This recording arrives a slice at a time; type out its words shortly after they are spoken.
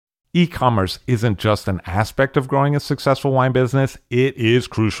E-commerce isn't just an aspect of growing a successful wine business, it is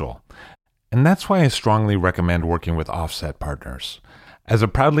crucial. And that's why I strongly recommend working with Offset Partners. As a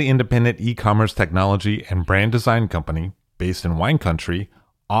proudly independent e-commerce technology and brand design company based in wine country,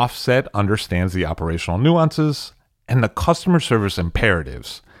 Offset understands the operational nuances and the customer service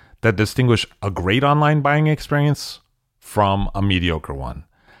imperatives that distinguish a great online buying experience from a mediocre one.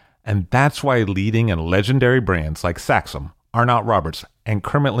 And that's why leading and legendary brands like Saxum, Arnott Roberts, and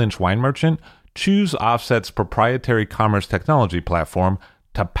Kermit Lynch Wine Merchant choose Offset's proprietary commerce technology platform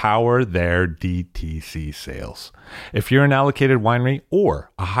to power their DTC sales. If you're an allocated winery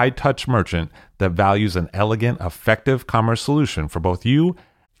or a high-touch merchant that values an elegant, effective commerce solution for both you,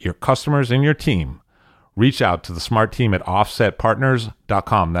 your customers, and your team, reach out to the smart team at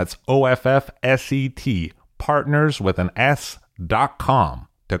offsetpartners.com. That's OFFSET, partners with an S.com,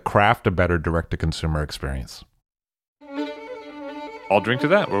 to craft a better direct-to-consumer experience. I'll drink to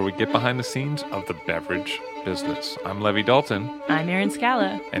that, where we get behind the scenes of the beverage business. I'm Levi Dalton. I'm Erin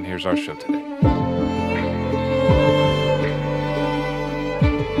Scala. And here's our show today.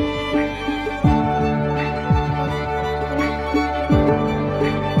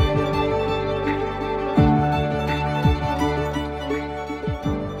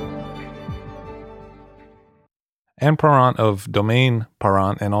 Anne Parent of Domaine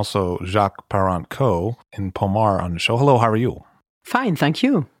Parent and also Jacques Parent Co. in Pommard on the show. Hello, how are you? Fine, thank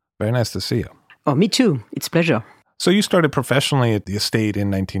you. Very nice to see you. Oh, me too. It's a pleasure. So you started professionally at the estate in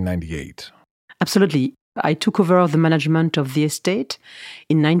 1998. Absolutely. I took over the management of the estate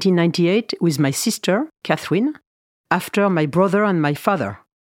in 1998 with my sister, Catherine, after my brother and my father.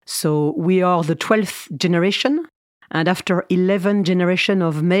 So we are the 12th generation. And after 11 generations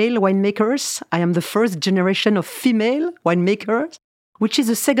of male winemakers, I am the first generation of female winemakers, which is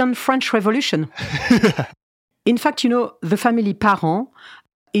the second French Revolution. In fact, the family Parent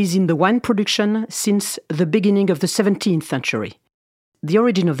is in the wine production since the beginning of the 17th century. The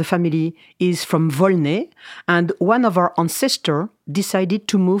origin of the family is from Volnay, and one of our ancestors decided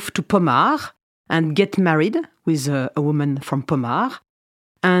to move to Pommard and get married with a woman from Pommard.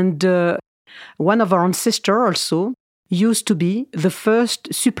 And one of our ancestors also used to be the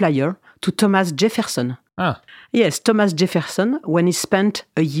first supplier to Thomas Jefferson. Ah. Yes, Thomas Jefferson, when he spent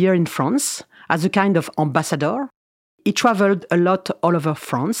a year in France as a kind of ambassador, he traveled a lot all over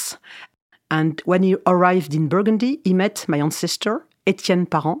France. And when he arrived in Burgundy, he met my ancestor, Etienne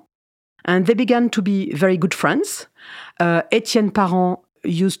Parent. And they began to be very good friends. Etienne Parent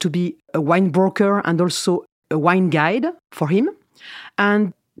used to be a wine broker and also a wine guide for him.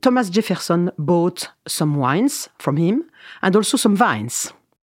 And Thomas Jefferson bought some wines from him and also some vines.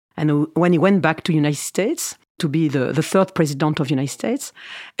 And when he went back to the United States to be the third president of the United States,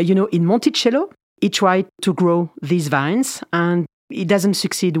 in Monticello, he tried to grow these vines and he doesn't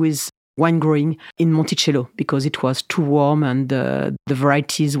succeed with wine growing in Monticello because it was too warm and the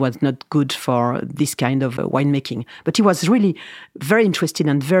varieties was not good for this kind of winemaking. But he was really very interested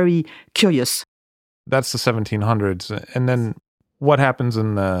and very curious. That's the 1700s. And then what happens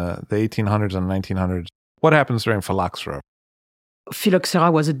in the 1800s and 1900s? What happens during phylloxera?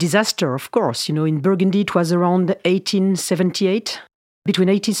 Phylloxera was a disaster, of course. In Burgundy, it was around 1878, between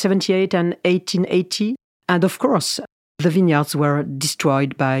 1878 and 1880. And of course, the vineyards were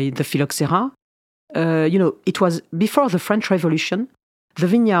destroyed by the phylloxera. It was before the French Revolution. The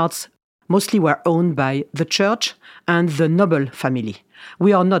vineyards mostly were owned by the church and the noble family.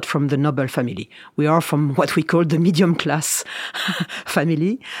 We are not from the noble family. We are from what we call the medium class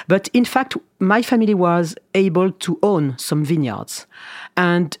family. But in fact, my family was able to own some vineyards.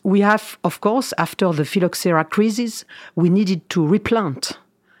 And we have, of course, after the phylloxera crisis, we needed to replant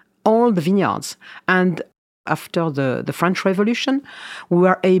all the vineyards. And after the French Revolution, we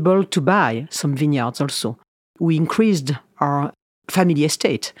were able to buy some vineyards also. We increased our family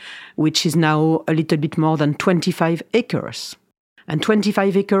estate, which is now a little bit more than 25 acres. And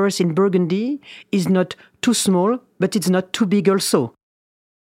 25 acres in Burgundy is not too small, but it's not too big also.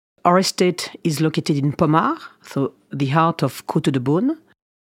 Our estate is located in Pommard, so the heart of Côte de Beaune.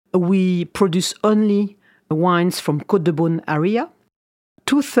 We produce only wines from Côte de Beaune area.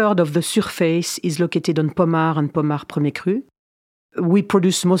 2/3 of the surface is located on Pommard and Pommard Premier Cru. We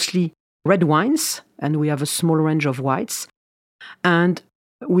produce mostly red wines, and we have a small range of whites. And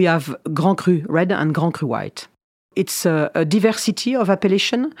we have Grand Cru red and Grand Cru white. It's a diversity of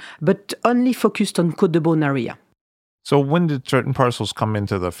appellation, but only focused on Côte de Beaune area. So when did certain parcels come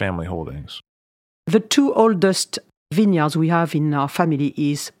into the family holdings? The two oldest vineyards we have in our family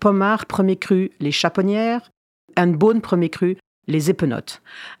is Pommard Premier Cru, Les Chaponnières, and Beaune Premier Cru, Les Epenottes.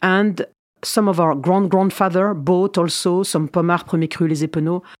 And some of our grandfather bought also some Pommard Premier Cru, Les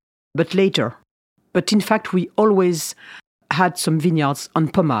Epenots but later. But in fact, we always had some vineyards on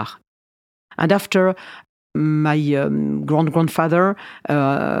Pommard. And after my grandfather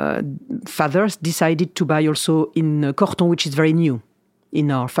fathers decided to buy also in Corton, which is very new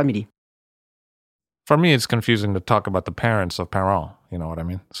in our family. For me, it's confusing to talk about the parents of Perron. You know what I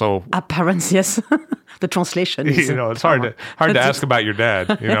mean? So parents, yes. The translation is... it's hard to ask about your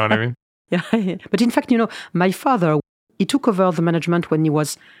dad. You know what I mean? Yeah. But in fact, my father, he took over the management when he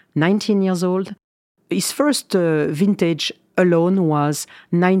was 19 years old. His first vintage alone was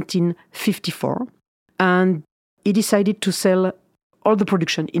 1954. And he decided to sell all the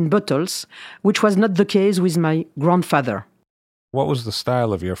production in bottles, which was not the case with my grandfather. What was the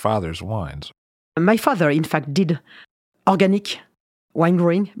style of your father's wines? My father, in fact, did organic wine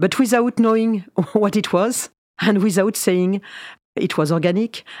growing, but without knowing what it was and without saying it was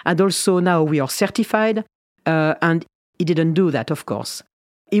organic. And also now we are certified, and he didn't do that, of course.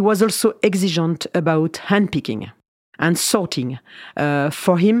 He was also exigent about handpicking and sorting.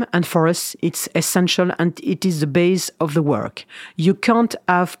 For him and for us, it's essential and it is the base of the work. You can't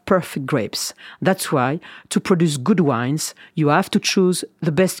have perfect grapes. That's why, to produce good wines, you have to choose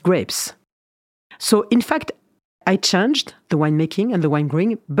the best grapes. So, in fact, I changed the winemaking and the wine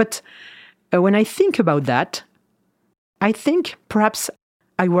growing, but when I think about that, I think perhaps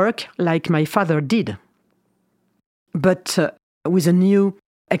I work like my father did, but with a new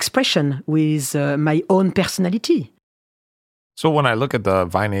expression, with my own personality. So when I look at the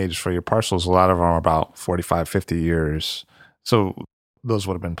vine age for your parcels, a lot of them are about 45, 50 years. So those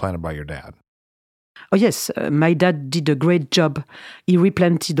would have been planted by your dad. Oh, yes. My dad did a great job. He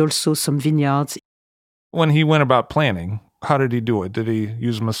replanted also some vineyards. When he went about planting, how did he do it? Did he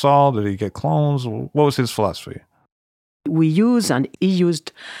use Massal? Did he get clones? What was his philosophy? We use and he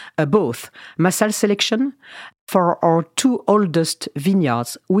used both. Massal selection. For our two oldest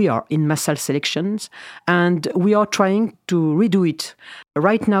vineyards, we are in Massal selections and we are trying to redo it.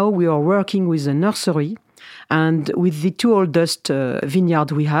 Right now, we are working with a nursery, and with the two oldest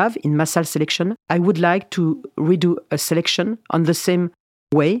vineyards we have in Massal selection, I would like to redo a selection on the same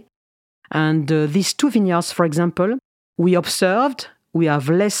way. And these two vineyards, for example, we observed we have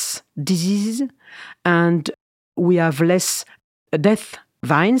less disease and we have less death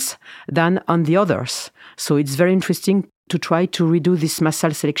vines than on the others. So it's very interesting to try to redo this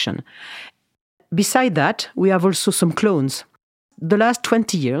Massal selection. Beside that, we have also some clones. The last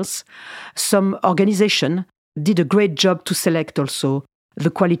 20 years, some organization did a great job to select also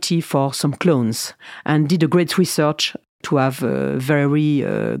the quality for some clones and did a great research to have very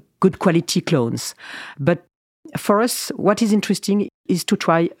good quality clones. But for us, what is interesting is to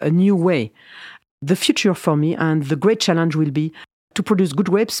try a new way. The future for me and the great challenge will be to produce good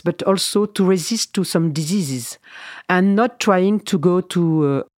grapes, but also to resist to some diseases and not trying to go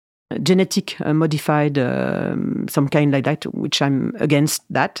to genetic modified, some kind like that, which I'm against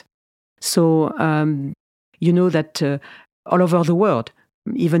that. So, you know that all over the world,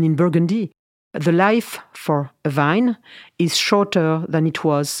 even in Burgundy, the life for a vine is shorter than it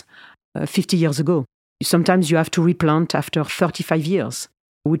was 50 years ago. Sometimes you have to replant after 35 years,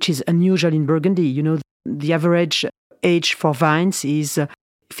 which is unusual in Burgundy. You know, the average age for vines is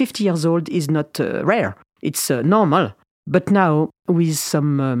 50 years old is not rare. It's normal. But now, with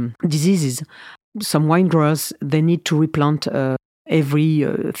some diseases, some wine growers, they need to replant every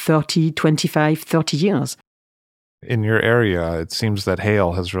 30, 25, 30 years. In your area, it seems that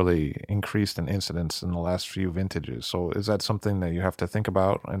hail has really increased in incidence in the last few vintages. So is that something that you have to think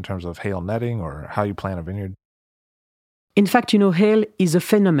about in terms of hail netting or how you plant a vineyard? In fact, you know, hail is a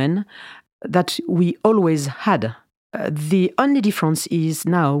phenomenon that we always had. The only difference is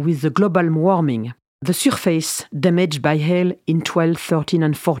now with the global warming. The surface damaged by hail in 12, 13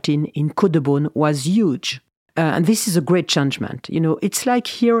 and 14 in Côte de Beaune was huge. And this is a great changement. You know, it's like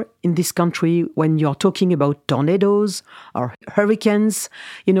here in this country when you're talking about tornadoes or hurricanes,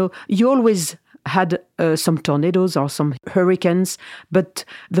 you know, you always had some tornadoes or some hurricanes, but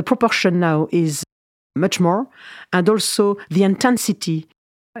the proportion now is much more. And also the intensity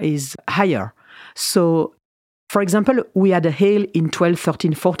is higher. So, for example, we had a hail in 12,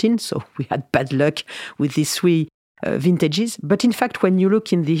 13, 14, so we had bad luck with these three vintages. But in fact, when you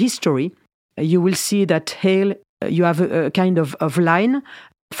look in the history, you will see that hail, you have a kind of line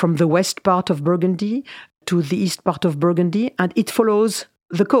from the west part of Burgundy to the east part of Burgundy, and it follows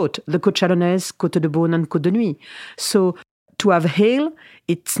the Côte Chalonnaise, Côte de Beaune, and Côte de Nuits. So to have hail,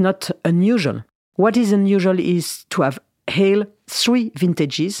 it's not unusual. What is unusual is to have hail 3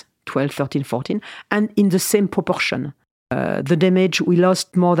 vintages, 12, 13, 14, and in the same proportion. The damage, we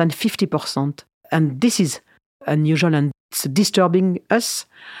lost more than 50%. And this is unusual, and It's disturbing us.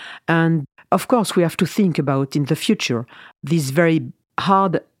 And of course, we have to think about in the future these very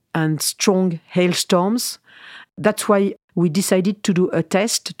hard and strong hailstorms. That's why we decided to do a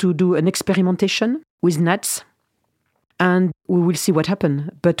test, to do an experimentation with gnats. And we will see what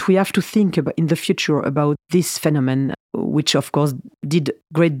happens. But we have to think about, in the future about this phenomenon, which of course did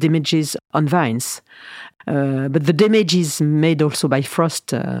great damages on vines. But the damages made also by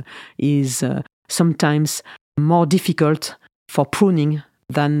frost is sometimes more difficult for pruning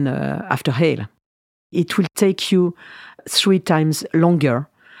than after hail. It will take you 3 times longer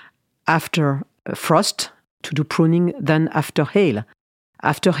after frost to do pruning than after hail.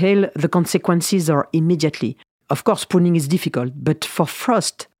 After hail, the consequences are immediately. Of course, pruning is difficult, but for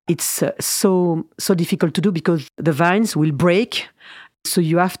frost, it's so difficult to do because the vines will break. So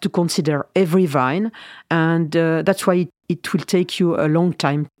you have to consider every vine, and that's why it will take you a long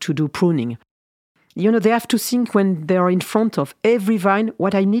time to do pruning. They have to think when they are in front of every vine,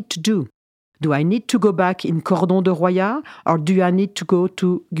 what I need to do. Do I need to go back in Cordon de Royat, or do I need to go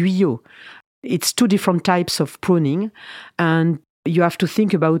to Guyot? It's 2 different types of pruning, and you have to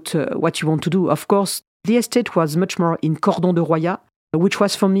think about what you want to do. Of course, the estate was much more in Cordon de Royat, which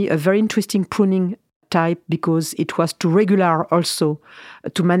was for me a very interesting pruning type because it was too regular also,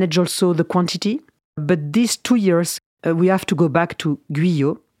 to manage also the quantity. But these 2 years, we have to go back to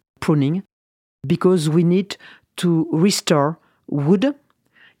Guyot pruning because we need to restore wood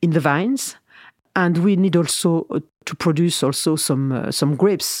in the vines, and we need also to produce also some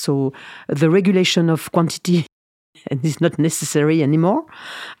grapes. So the regulation of quantity is not necessary anymore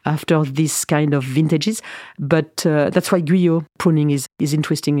after this kind of vintages. But that's why Guyot pruning is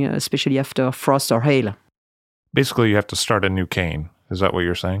interesting, especially after frost or hail. Basically, you have to start a new cane. Is that what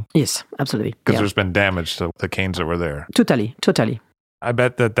you're saying? Yes, absolutely. Because there's been damage to the canes that were there. Totally. I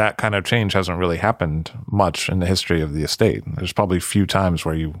bet that kind of change hasn't really happened much in the history of the estate. There's probably few times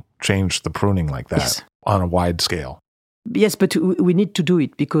where you changed the pruning like that on a wide scale. Yes, but we need to do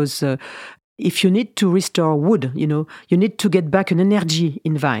it because if you need to restore wood, you need to get back an energy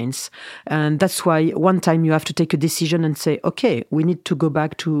in vines. And that's why one time you have to take a decision and say, okay, we need to go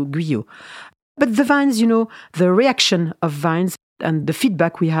back to Guyot. But the vines, the reaction of vines and the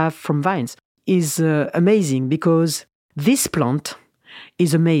feedback we have from vines is amazing because this plant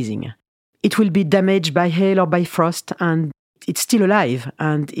is amazing. It will be damaged by hail or by frost, and it's still alive.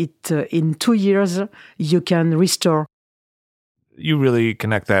 And in 2 years, you can restore. You really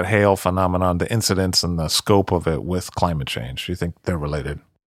connect that hail phenomenon, the incidence and the scope of it with climate change. You think they're related?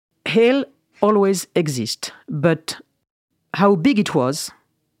 Hail always exists, but how big it was,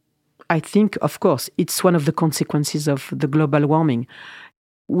 I think, of course, it's one of the consequences of the global warming.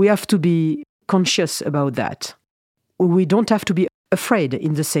 We have to be conscious about that. We don't have to be afraid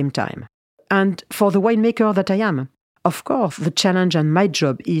in the same time. And for the winemaker that I am, of course, the challenge and my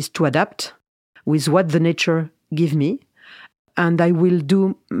job is to adapt with what the nature gives me. And I will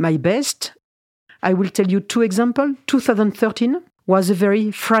do my best. I will tell you 2 examples. 2013 was a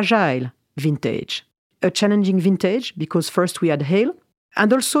very fragile vintage, a challenging vintage because first we had hail,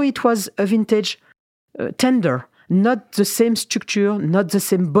 and also it was a vintage tender, not the same structure, not the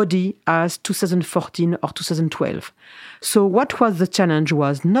same body as 2014 or 2012. So what was the challenge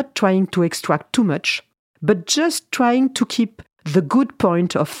was not trying to extract too much, but just trying to keep the good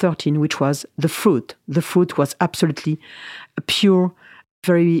point of 13, which was the fruit. The fruit was absolutely pure,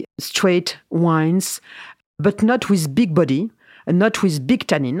 very straight wines, but not with big body, not with big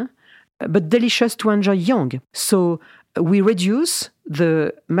tannin, but delicious to enjoy young. So we reduce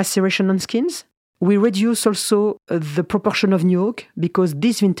the maceration on skins. We reduce also the proportion of new oak because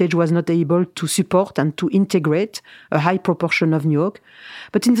this vintage was not able to support and to integrate a high proportion of new oak.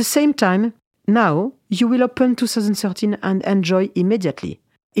 But in the same time, now you will open 2013 and enjoy immediately.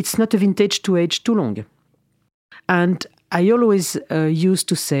 It's not a vintage to age too long. And I always used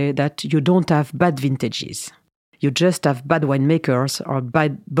to say that you don't have bad vintages. You just have bad winemakers or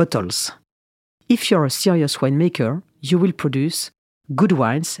bad bottles. If you're a serious winemaker, you will produce good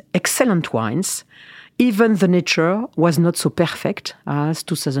wines, excellent wines. Even the nature was not so perfect as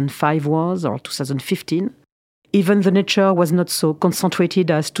 2005 was or 2015. Even the nature was not so concentrated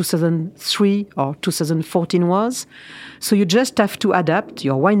as 2003 or 2014 was. So you just have to adapt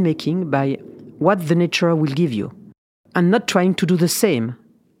your winemaking by what the nature will give you and not trying to do the same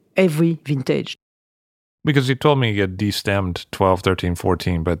every vintage. Because you told me you had destemmed 12, 13,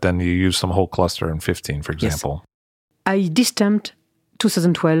 14, but then you used some whole cluster in 15, for example. Yes. I destemmed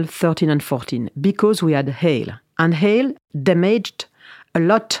 2012, 13 and 14 because we had hail. And hail damaged a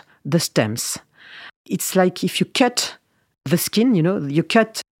lot the stems. It's like if you cut the skin, you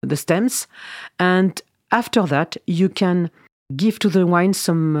cut the stems, and After that, you can give to the wine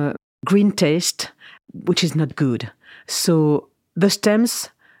some green taste, which is not good. So the stems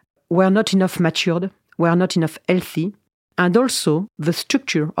were not enough matured, were not enough healthy, and also the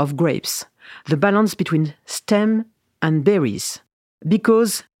structure of grapes, the balance between stem and berries,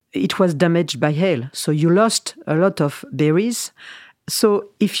 because it was damaged by hail. So you lost a lot of berries. So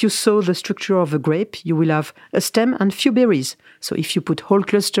if you saw the structure of a grape, you will have a stem and few berries. So if you put whole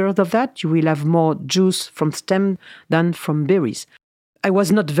clusters of that, you will have more juice from stem than from berries. I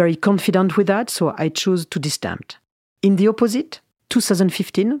was not very confident with that, so I chose to destamp. In the opposite,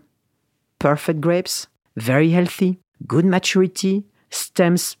 2015, perfect grapes, very healthy, good maturity,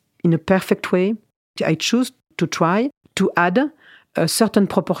 stems in a perfect way. I choose to try to add a certain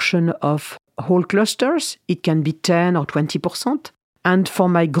proportion of whole clusters. It can be 10 or 20%. And for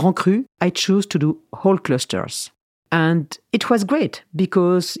my Grand Cru, I choose to do whole clusters. And it was great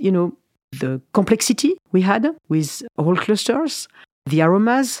because, the complexity we had with whole clusters, the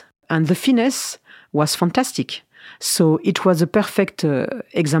aromas and the finesse was fantastic. So it was a perfect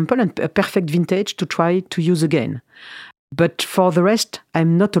example and a perfect vintage to try to use again. But for the rest,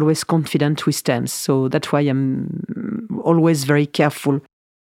 I'm not always confident with stems. So that's why I'm always very careful.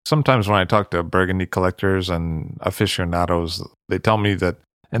 Sometimes when I talk to Burgundy collectors and aficionados, they tell me that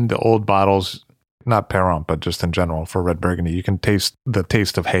in the old bottles, not Perron, but just in general for red Burgundy, you can taste the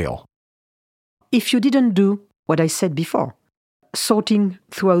taste of hail. If you didn't do what I said before, sorting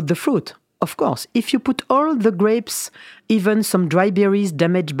throughout the fruit, of course, if you put all the grapes, even some dry berries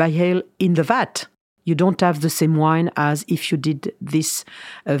damaged by hail in the vat, you don't have the same wine as if you did this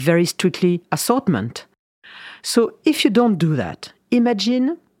very strictly assortment. So if you don't do that,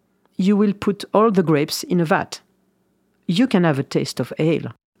 imagine you will put all the grapes in a vat. You can have a taste of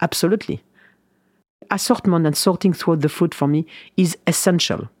ale, absolutely. Assortment and sorting throughout the fruit for me is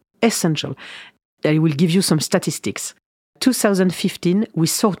essential. Essential. I will give you some statistics. 2015, we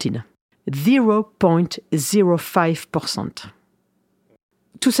sorted 0.05%.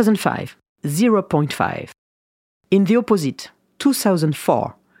 2005, 0.5. In the opposite,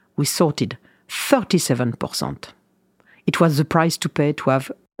 2004, we sorted 37%. It was the price to pay to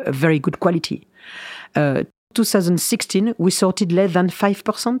have a very good quality. 2016, we sorted less than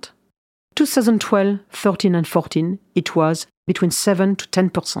 5%. 2012, 13 and 14, it was between 7 to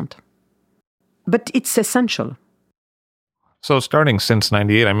 10%. But it's essential. So starting since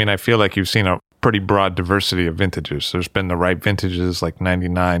 98, I feel like you've seen a pretty broad diversity of vintages. There's been the ripe vintages like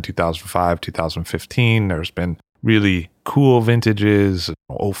 99, 2005, 2015. There's been really cool vintages.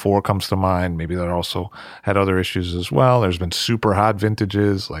 04 comes to mind. Maybe that also had other issues as well. There's been super hot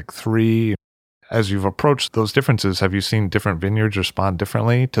vintages like 3. As you've approached those differences, have you seen different vineyards respond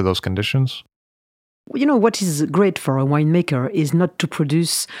differently to those conditions? What is great for a winemaker is not to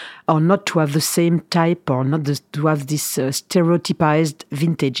produce or not to have the same type or not to have these stereotypized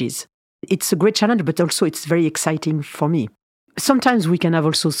vintages. It's a great challenge, but also it's very exciting for me. Sometimes we can have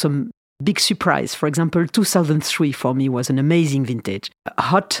also some big surprise. For example, 2003 for me was an amazing vintage.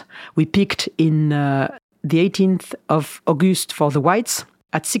 Hot, we picked in the 18th of August for the whites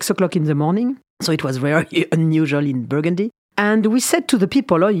at 6 o'clock in the morning. So it was very unusual in Burgundy. And we said to the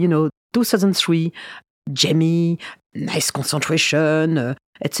people, 2003, Jamie, nice concentration,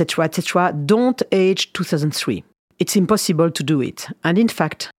 etc., etc. Don't age 2003. It's impossible to do it. And in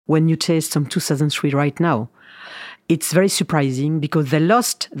fact, when you taste some 2003 right now, it's very surprising because they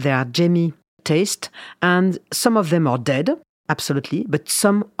lost their Jamie taste and some of them are dead, absolutely, but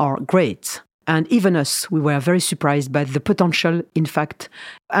some are great. And even us, we were very surprised by the potential, in fact.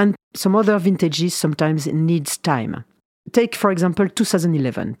 And some other vintages sometimes needs time. Take, for example,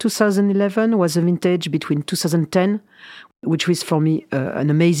 2011. 2011 was a vintage between 2010, which was for me an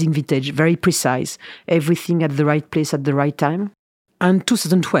amazing vintage, very precise, everything at the right place at the right time. And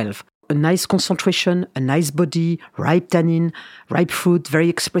 2012, a nice concentration, a nice body, ripe tannin, ripe fruit, very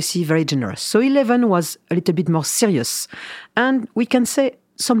expressive, very generous. So 11 was a little bit more serious. And we can say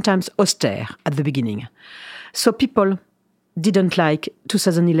sometimes austere at the beginning. So people didn't like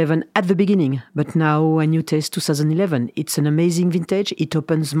 2011 at the beginning, but now when you taste 2011, it's an amazing vintage. It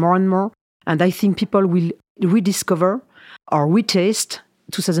opens more and more. And I think people will rediscover or retaste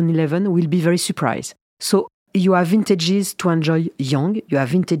 2011 will be very surprised. So you have vintages to enjoy young. You have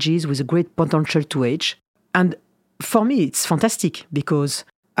vintages with a great potential to age. And for me, it's fantastic because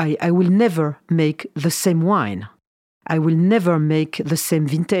I will never make the same wine. I will never make the same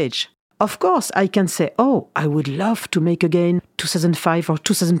vintage. Of course, I can say, I would love to make again 2005 or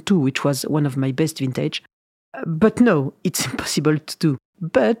 2002, which was one of my best vintage. But no, it's impossible to do.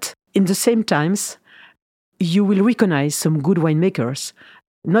 But in the same times, you will recognize some good winemakers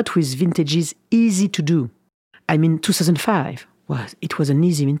not with vintages easy to do. I mean, 2005, it was an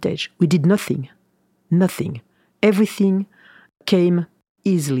easy vintage. We did nothing. Everything came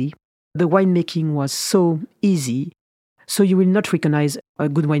easily. The winemaking was so easy. So you will not recognize a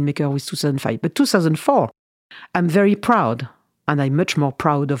good winemaker with 2005. But 2004, I'm very proud. And I'm much more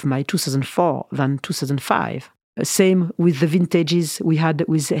proud of my 2004 than 2005. Same with the vintages we had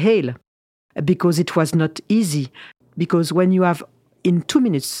with Hale, because it was not easy. Because when you have in 2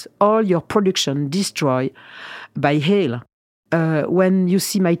 minutes all your production destroyed by hail, when you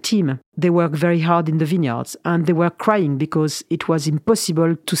see my team, they work very hard in the vineyards and they were crying because it was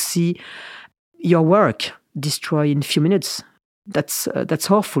impossible to see your work destroyed in a few minutes. That's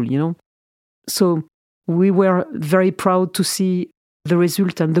awful, you know. So we were very proud to see the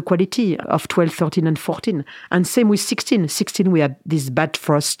result and the quality of 12, 13, and 14. And same with 16. 16, we had this bad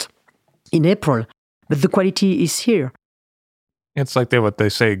frost in April, but the quality is here. It's like what they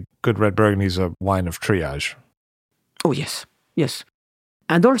say, good red Burgundy is a wine of triage. Oh, yes.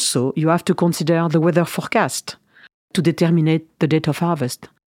 And also, you have to consider the weather forecast to determine the date of harvest.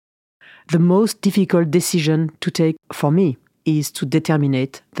 The most difficult decision to take for me is to determine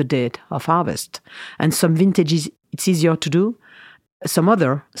the date of harvest. And some vintages, it's easier to do.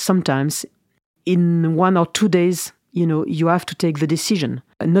 Sometimes in 1 or 2 days, you have to take the decision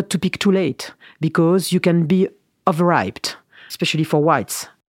not to pick too late because you can be overripe, especially for whites.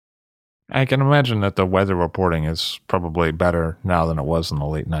 I can imagine that the weather reporting is probably better now than it was in the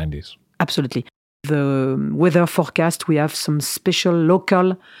late 90s. Absolutely. The weather forecast, we have some special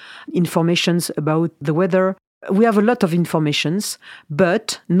local informations about the weather. We have a lot of informations,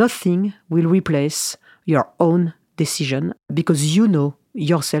 but nothing will replace your own decision because you know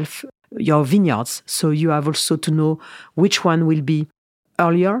yourself, your vineyards. So you have also to know which one will be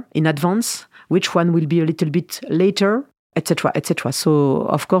earlier in advance, which one will be a little bit later, etc., etc. So,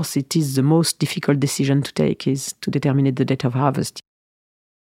 of course, it is the most difficult decision to take is to determine the date of harvest.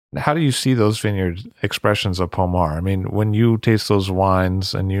 How do you see those vineyard expressions of Pommard? I mean, when you taste those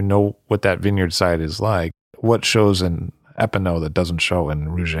wines and you know what that vineyard side is like, what shows in Epinot that doesn't show in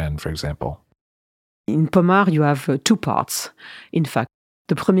Rugène, for example? In Pommard, you have 2 parts. In fact,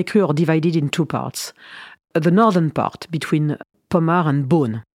 the Premier Cru are divided in 2 parts. The northern part between Pommard and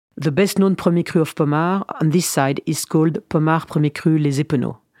Beaune. The best-known Premier Cru of Pommard on this side is called Pommard Premier Cru Les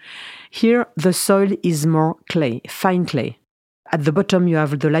Epinaux. Here, the soil is more clay, fine clay. At the bottom, you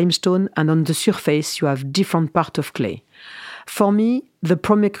have the limestone, and on the surface, you have different parts of clay. For me, the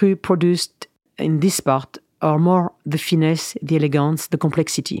Premier Cru produced in this part are more the finesse, the elegance, the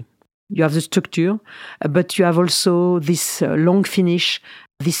complexity. You have the structure, but you have also this long finish,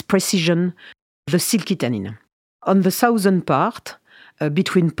 this precision, the silky tannin. On the southern part,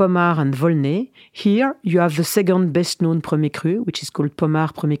 between Pommard and Volnay, here you have the second best-known Premier Cru, which is called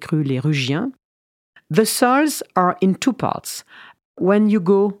Pommard Premier Cru Les Rugiens. The soils are in 2 parts. When you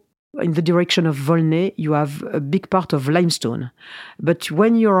go in the direction of Volnay, you have a big part of limestone. But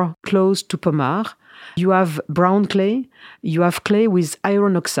when you're close to Pommard, you have brown clay, you have clay with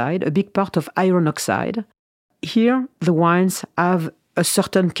iron oxide, a big part of iron oxide. Here, the wines have a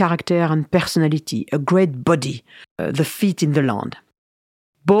certain character and personality, a great body, the feet in the land.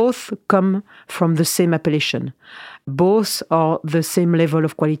 Both come from the same appellation. Both are the same level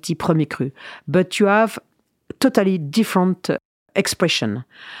of quality Premier Cru. But you have totally different expression.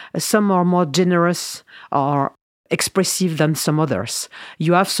 Some are more generous or expressive than some others.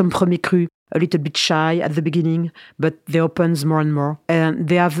 You have some Premier Cru a little bit shy at the beginning, but they open more and more, and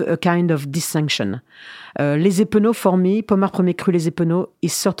they have a kind of distinction. Les Epinaux, for me, Pommard Premier Cru Les Epinaux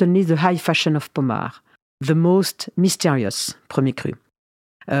is certainly the high fashion of Pommard, the most mysterious Premier Cru.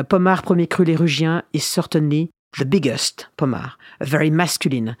 Pommard Premier Cru Les Rugiens is certainly the biggest Pommard, very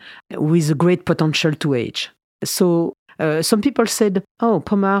masculine, with a great potential to age. So some people said,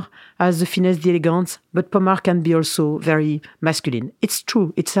 Pommard has the finesse, the elegance, but Pommard can be also very masculine. It's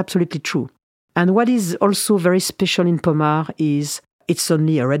true. It's absolutely true. And what is also very special in Pommard is it's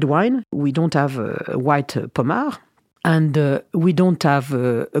only a red wine. We don't have a white Pommard. And we don't have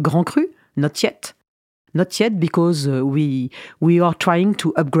a Grand Cru, not yet. Not yet, because we are trying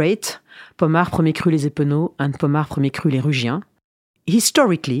to upgrade Pommard Premier Cru Les Epinaux and Pommard Premier Cru Les Rugiens.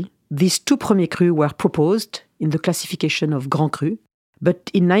 Historically, these 2 Premier Cru were proposed in the classification of Grand Cru.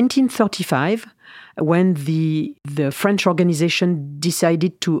 But in 1935, when the French organization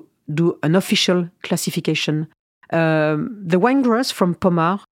decided to do an official classification, the winegrowers from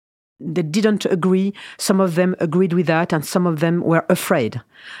Pommard, they didn't agree. Some of them agreed with that, and some of them were afraid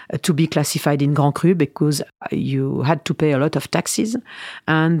to be classified in Grand Cru because you had to pay a lot of taxes,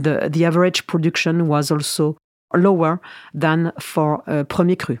 and the average production was also lower than for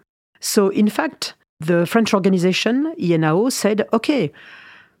Premier Cru. So in fact, the French organization, INAO, said, okay,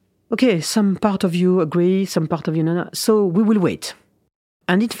 some part of you agree, some part of you no, so we will wait.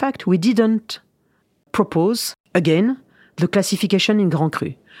 And in fact, we didn't propose, again, the classification in Grand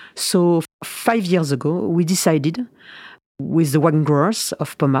Cru. So 5 years ago, we decided with the wine growers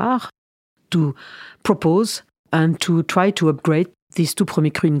of Pommard to propose and to try to upgrade these two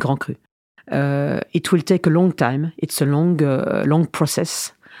Premier Cru in Grand Cru. It will take a long time. It's a long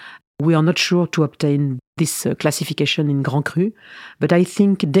process. We are not sure to obtain this classification in Grand Cru, but I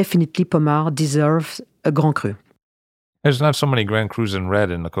think definitely Pommard deserves a Grand Cru. There's not so many Grand Crus in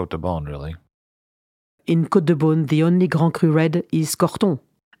red in the Côte de Beaune, really. In Côte de Beaune, the only Grand Cru red is Corton.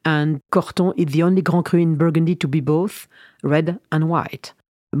 And Corton is the only Grand Cru in Burgundy to be both red and white.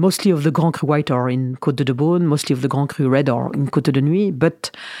 Mostly of the Grand Cru white are in Côte de Beaune, mostly of the Grand Cru red are in Côte de Nuits, but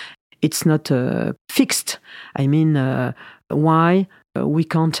it's not fixed. I mean, why we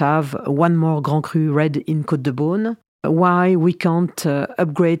can't have one more Grand Cru red in Côte de Beaune? Why we can't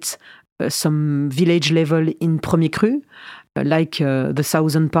upgrade some village level in Premier Cru, like the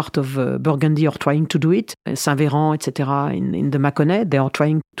southern part of Burgundy are trying to do it, Saint-Véran, etc., in the Mâconnais, they are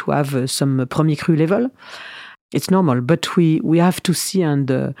trying to have some Premier Cru level. It's normal, but we have to see, and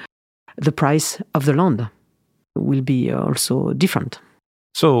the price of the land will be also different.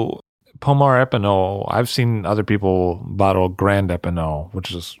 So, Pommard Epinot, I've seen other people bottle Grand Epinot,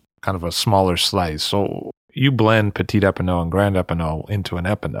 which is kind of a smaller slice. So, you blend Petit Epinot and Grand Epinot into an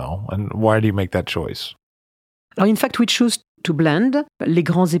Epinot, and why do you make that choice? In fact, we choose to blend les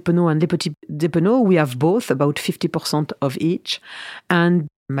Grands Epinots and les Petits Epinots. We have both, about 50% of each. And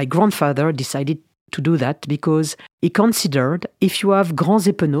my grandfather decided to do that because he considered if you have Grands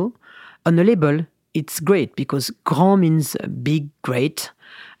Epinots on a label, it's great because Grand means big, great,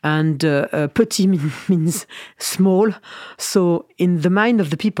 and Petit means small. So in the mind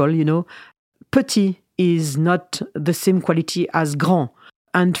of the people, Petit is not the same quality as Grand.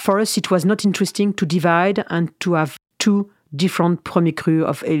 And for us, it was not interesting to divide and to have two different Premier Cru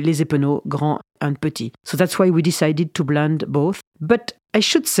of Les Epinots, Grand and Petit. So that's why we decided to blend both. But I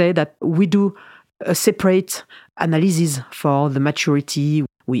should say that we do a separate analysis for the maturity.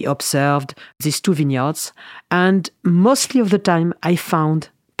 We observed these two vineyards, and mostly of the time I found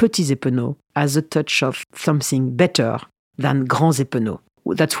Petits Epinots as a touch of something better than Grands Epinots.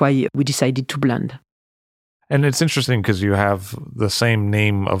 That's why we decided to blend. And it's interesting because you have the same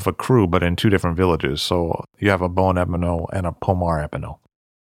name of a cru, but in two different villages. So you have a Beaune Epinot and a Pommard Epinot.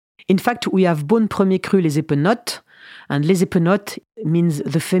 In fact, we have Beaune Premier Cru Les Epinottes, and Les Epinottes means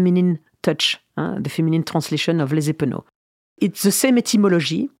the feminine touch, the feminine translation of Les Epinots. It's the same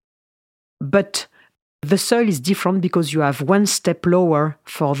etymology, but the soil is different because you have one step lower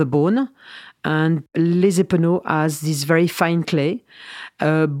for the Beaune, and Les Epinots has this very fine clay.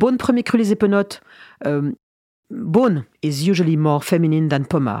 Beaune Premier Cru Les Epinottes, Beaune is usually more feminine than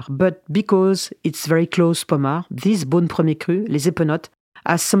Pommard, but because it's very close Pommard, this Beaune Premier Cru, Les Epinottes,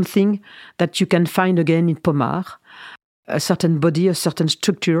 has something that you can find again in Pommard, a certain body, a certain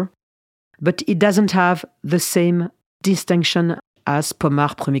structure, but it doesn't have the same distinction as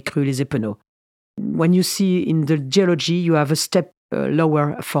Pommard Premier Cru Les Epinots. When you see in the geology, you have a step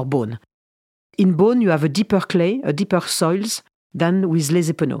lower for Beaune. In Beaune, you have a deeper clay, a deeper soils than with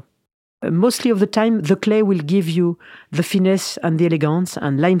Les Epinots. Mostly of the time, the clay will give you the finesse and the elegance,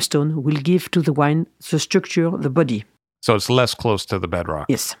 and limestone will give to the wine the structure, the body. So it's less close to the bedrock.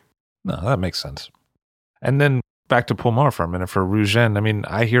 Yes. No, that makes sense. And then back to Pommard for a minute, for Rougène. I mean,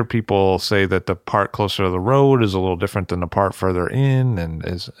 I hear people say that the part closer to the road is a little different than the part further in. And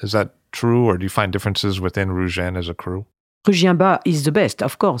is that true, or do you find differences within Rougène as a cru? Ruggiens-Bas is the best,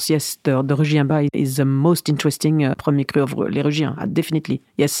 of course, yes. The Ruggiens-Bas is the most interesting Premier Cru of Les Ruggiens, definitely,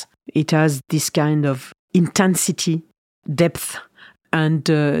 yes. It has this kind of intensity, depth, and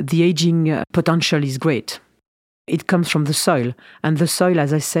the aging potential is great. It comes from the soil, and the soil,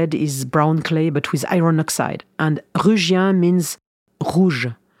 as I said, is brown clay, but with iron oxide. And Ruggien means rouge,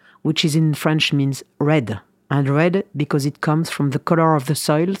 which is in French means red. And red because it comes from the color of the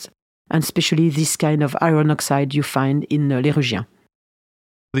soils, and especially this kind of iron oxide you find in Les Ruggiens.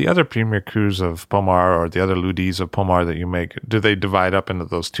 The other Premier Crus of Pommard, or the other Ludis of Pommard that you make, do they divide up into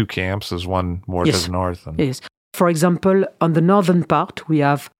those two camps? Is one more to the north? Yes. For example, on the northern part, we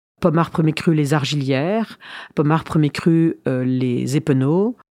have Pommard Premier Cru Les Argilières, Pommard Premier Cru Les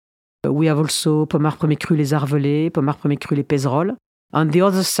Epinots. We have also Pommard Premier Cru Les Arvelets, Pommard Premier Cru Les Pézerolles. On the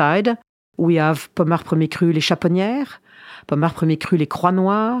other side, we have Pommard Premier Cru Les Chaponnières, Pommard Premier Cru Les Croix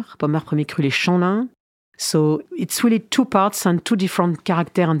Noires, Pommard Premier Cru Les Champlains. So it's really two parts and two different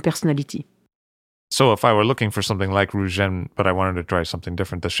character and personality. So if I were looking for something like Rougen, but I wanted to try something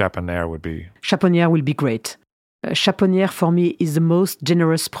different, the Chaponnère would be... Chaponnère will be great. Chaponnère, for me, is the most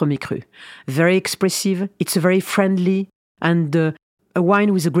generous Premier Cru. Very expressive, it's very friendly, and a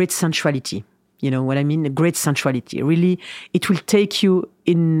wine with a great sensuality. You know what I mean? A great sensuality. Really, it will take you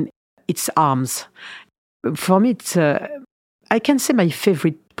in its arms. For me, it's, I can say my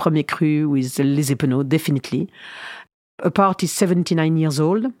favorite Premier Cru with Les Epernaux, definitely. Apart is 79 years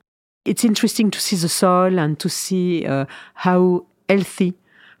old. It's interesting to see the soil and to see how healthy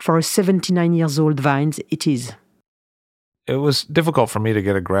for a 79 years old vine it is. It was difficult for me to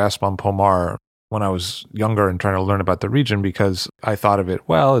get a grasp on Pommard when I was younger and trying to learn about the region because I thought of it,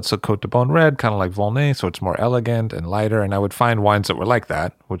 well, it's a Côte de Beaune red, kind of like Volnay, so it's more elegant and lighter, and I would find wines that were like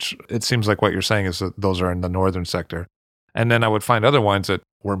that, which it seems like what you're saying is that those are in the northern sector. And then I would find other wines that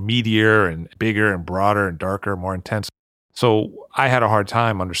were meatier and bigger and broader and darker, more intense. So I had a hard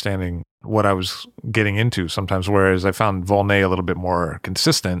time understanding what I was getting into sometimes, whereas I found Volnay a little bit more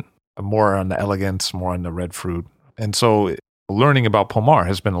consistent, more on the elegance, more on the red fruit. And so learning about Pommard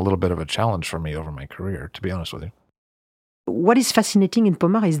has been a little bit of a challenge for me over my career, to be honest with you. What is fascinating in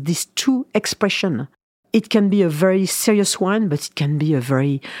Pommard is this two expression. It can be a very serious wine, but it can be a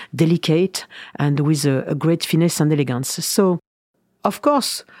very delicate and with a great finesse and elegance. So, of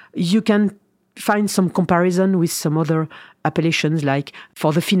course, you can find some comparison with some other appellations, like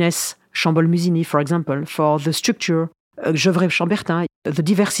for the finesse, Chambolle-Musigny, for example, for the structure, Gevrey-Chambertin. The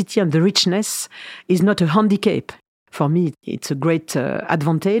diversity and the richness is not a handicap. For me, it's a great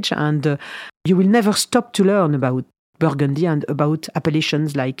advantage, and you will never stop to learn about Burgundy and about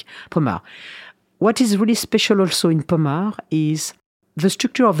appellations like Pommard. What is really special also in Pommard is the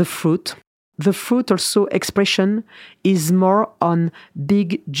structure of the fruit. The fruit also expression is more on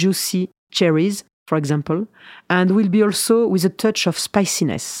big, juicy cherries, for example, and will be also with a touch of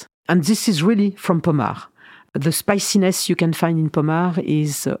spiciness. And this is really from Pommard. The spiciness you can find in Pommard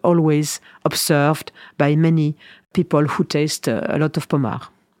is always observed by many people who taste a lot of Pommard.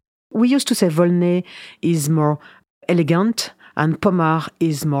 We used to say Volnay is more elegant and Pommard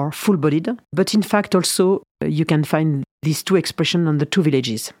is more full-bodied, but in fact also you can find these two expressions on the two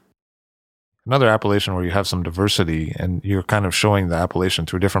villages. Another appellation where you have some diversity and you're kind of showing the appellation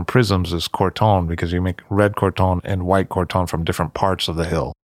through different prisms is Corton, because you make red Corton and white Corton from different parts of the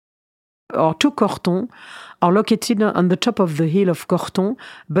hill. Our two Cortons are located on the top of the hill of Corton,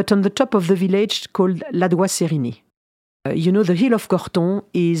 but on the top of the village called Ladois-Sérigny. You know, the hill of Corton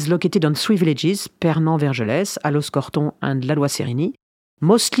is located on three villages, Pernan-Vergelès, Allos-Corton, and Ladois-Sérigny.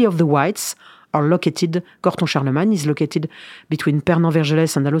 Mostly of the whites are located, Corton-Charlemagne is located between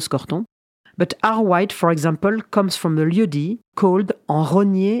Pernan-Vergelès and Allos-Corton. But our white, for example, comes from the lieu-dit called En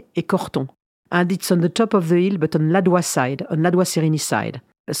Rognier et Corton. And it's on the top of the hill, but on Ladois side, on Ladois-Sérigny side.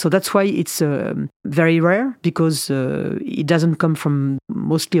 So that's why it's very rare, because it doesn't come from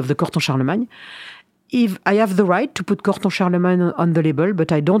mostly of the Corton-Charlemagne. If I have the right to put Corton-Charlemagne on the label,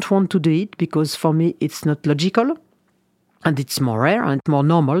 but I don't want to do it because for me it's not logical, and it's more rare and more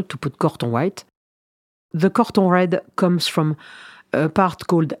normal to put Corton white. The Corton red comes from a part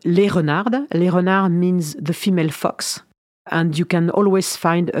called Les Renards. Les Renards means the female fox, and you can always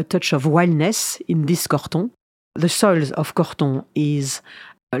find a touch of wildness in this Corton. The soils of Corton is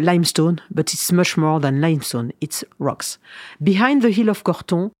limestone, but it's much more than limestone, it's rocks. Behind the hill of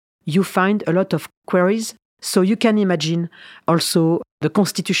Corton, you find a lot of quarries, so you can imagine also the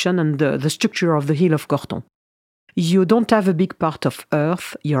constitution and the structure of the hill of Corton. You don't have a big part of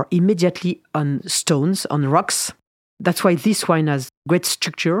earth, you're immediately on stones, on rocks. That's why this wine has great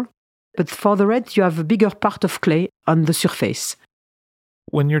structure. But for the red, you have a bigger part of clay on the surface.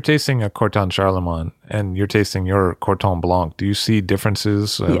 When you're tasting a Corton Charlemagne and you're tasting your Corton Blanc, do you see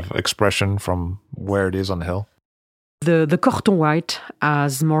differences of expression from where it is on the hill? The Corton white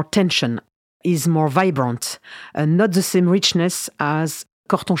has more tension, is more vibrant, and not the same richness as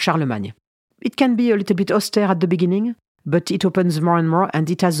Corton Charlemagne. It can be a little bit austere at the beginning, but it opens more and more, and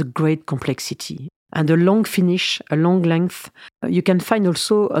it has a great complexity. And a long finish, a long length. You can find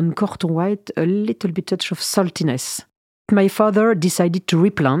also on Corton white a little bit touch of saltiness. My father decided to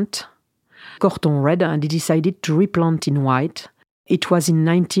replant Corton red, and he decided to replant in white. It was in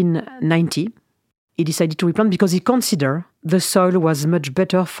 1990. He decided to replant because he considered the soil was much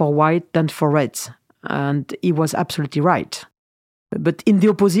better for white than for reds. And he was absolutely right. But in the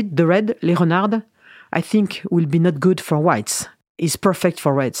opposite, the red, Les Renards, I think will be not good for whites. It's perfect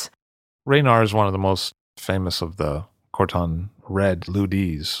for reds. Raynard is one of the most famous of the Corton red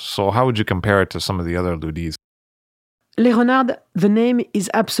Lieu-dits. So how would you compare it to some of the other Lieu-dits? Les Renards, the name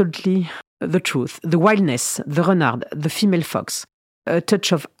is absolutely the truth. The wildness, the renard, the female fox. a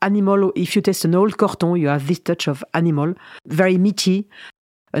touch of animal. If you taste an old Corton, you have this touch of animal, very meaty,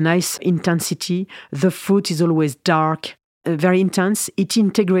 a nice intensity. The fruit is always dark, very intense. It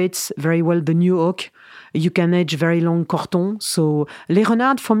integrates very well the new oak. You can age very long Corton. So Les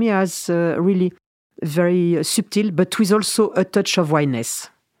Renards for me has really very subtle, but with also a touch of wineness.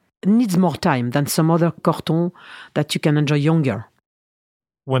 Needs more time than some other Corton that you can enjoy younger.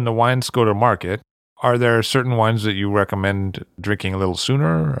 When the wines go to market, are there certain wines that you recommend drinking a little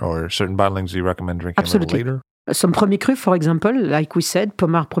sooner, or certain bottlings you recommend drinking Absolutely. a little later? Some Premier Cru, for example, like we said,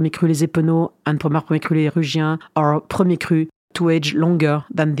 Pommard Premier Cru Les Épeneaux and Pommard Premier Cru Les Rugiens are Premier Cru to age longer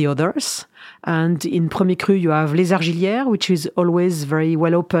than the others. And in Premier Cru, you have Les Argilières, which is always very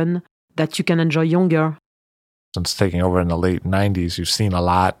well open, that you can enjoy younger. Since taking over in the late 90s, you've seen a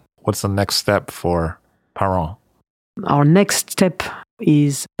lot. What's the next step for Parent? Our next step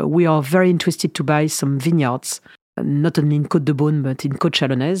is we are very interested to buy some vineyards, not only in Côte de Beaune, but in Côte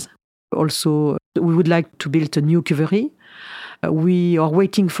Chalonnaise. Also, we would like to build a new cuverie. We are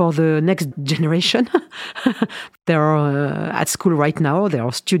waiting for the next generation. They are at school right now. They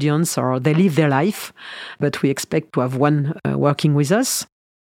are students or they live their life, but we expect to have one working with us.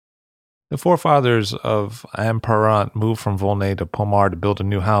 The forefathers of Anne Parent moved from Volnay to Pommard to build a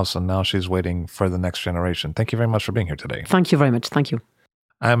new house, and now she's waiting for the next generation. Thank you very much for being here today. Thank you very much. Thank you.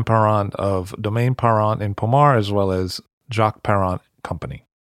 Anne Parent of Domaine Parent in Pommard, as well as Jacques Parent Company.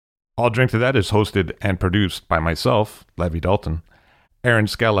 All Drink to That is hosted and produced by myself, Levi Dalton. Aaron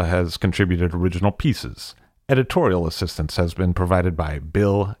Scala has contributed original pieces. Editorial assistance has been provided by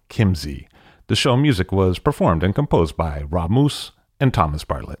Bill Kimsey. The show music was performed and composed by Rob Moose and Thomas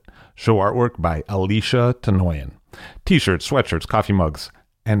Bartlett. Show artwork by Alicia Tenoyan. T-shirts, sweatshirts, coffee mugs,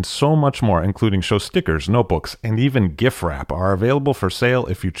 and so much more, including show stickers, notebooks, and even gift wrap are available for sale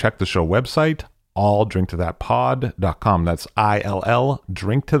if you check the show website, alldrinktothatpod.com. That's ILL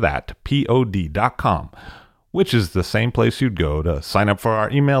drinktothatpod.com, which is the same place you'd go to sign up for our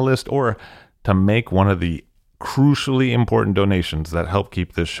email list or to make one of the crucially important donations that help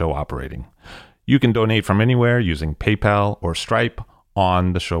keep this show operating. You can donate from anywhere using PayPal or Stripe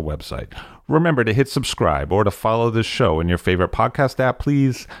on the show website. Remember to hit subscribe or to follow this show in your favorite podcast app,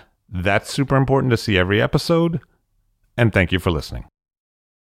 please. That's super important to see every episode. And thank you for listening.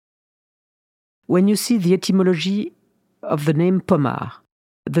 When you see the etymology of the name Pommard,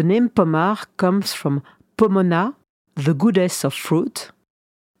 the name Pommard comes from pomona, the goodness of fruit,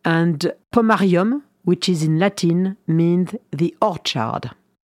 and pomarium, which is in Latin, means the orchard.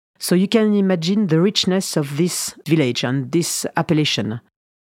 So you can imagine the richness of this village and this appellation.